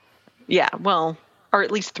 Yeah, well, or at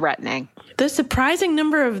least threatening. The surprising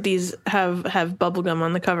number of these have bubblegum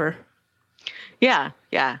on the cover. Yeah.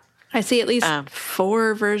 I see at least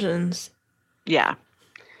 4 versions. Yeah.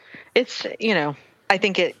 It's, I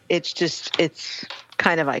think it's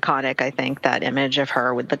kind of iconic, I think, that image of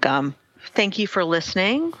her with the gum. Thank you for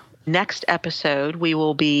listening. Next episode, we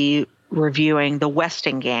will be reviewing The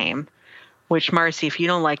Westing Game, which, Marcy, if you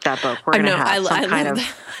don't like that book, we're going to have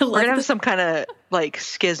some kind of like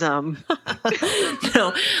schism.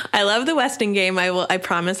 No, I love The Westing Game. I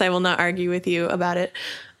promise I will not argue with you about it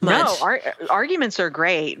much. No, arguments are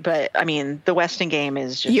great, but I mean, The Westing Game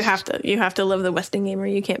is just... You have to love The Westing Game or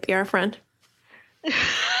you can't be our friend.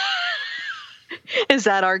 Is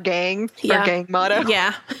that our gang? Yeah. Our gang motto?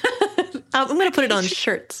 Yeah. I'm going to put it on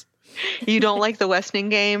shirts. You don't like The Westing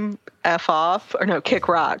Game? F off? Or no, kick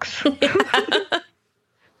rocks. No,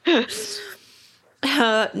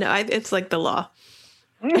 it's like the law.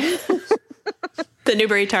 The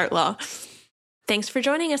NewberyTart law. Thanks for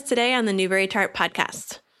joining us today on the NewberyTart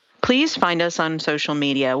podcast. Please find us on social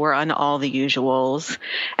media. We're on all the usuals.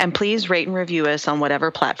 And please rate and review us on whatever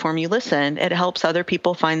platform you listen. It helps other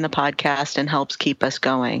people find the podcast and helps keep us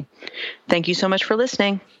going. Thank you so much for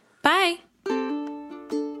listening. Bye.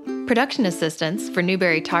 Production assistance for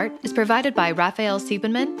NewberyTart is provided by Raphael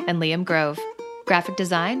Siebenman and Liam Grove. Graphic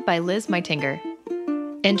design by Liz Meitinger.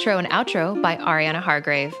 Intro and outro by Ariana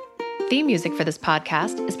Hargrave. Theme music for this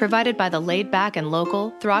podcast is provided by the laid-back and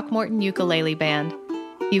local Throckmorton Ukulele Band.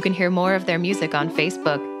 You can hear more of their music on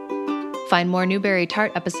Facebook. Find more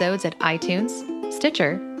NewberyTart episodes at iTunes,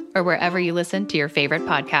 Stitcher, or wherever you listen to your favorite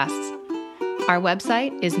podcasts. Our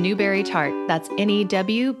website is NewberyTart. That's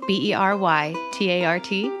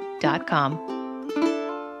NewberyTart.com.